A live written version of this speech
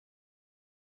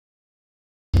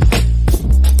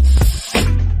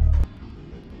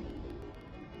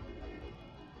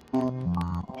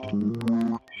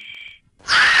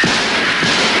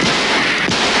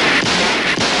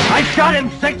shot him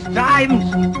 6 times.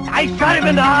 I shot him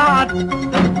in the heart.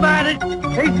 Man,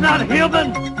 he's not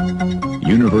human.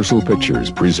 Universal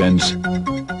Pictures presents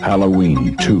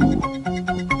Halloween 2.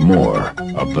 More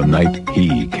of the night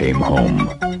he came home.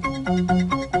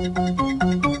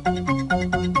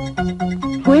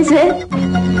 Who is it?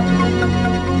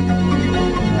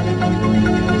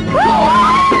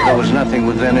 There was nothing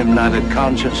within him, neither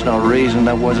conscience nor reason,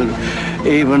 that wasn't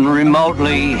even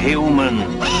remotely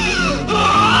human.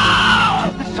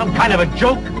 This is some kind of a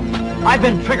joke. I've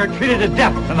been trick-or-treated to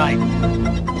death tonight.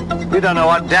 You don't know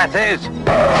what death is.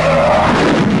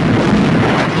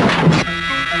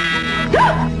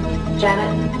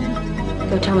 Janet,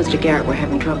 go tell Mr. Garrett we're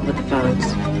having trouble with the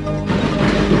phones.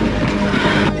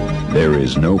 There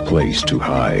is no place to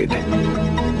hide.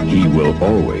 He will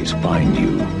always find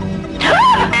you.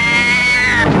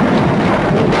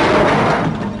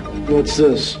 What's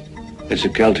this? It's a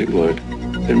Celtic word.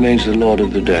 It means the Lord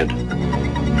of the Dead.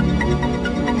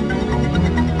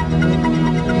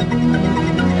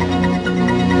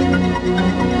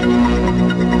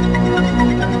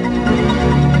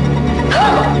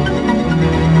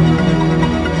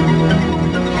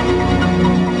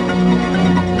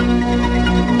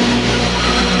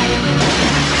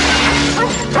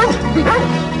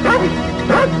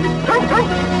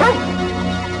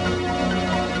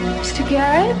 Mr.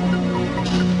 Garrett?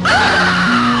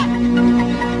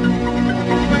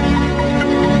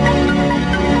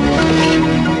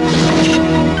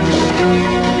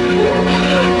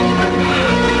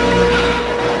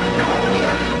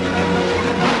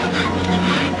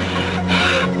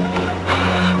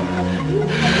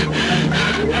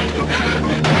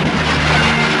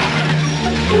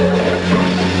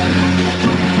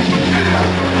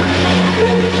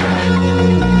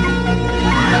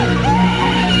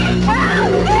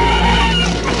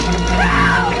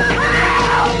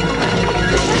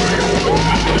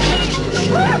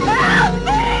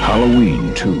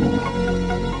 Halloween 2.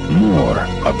 More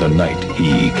of the night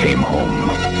he came home.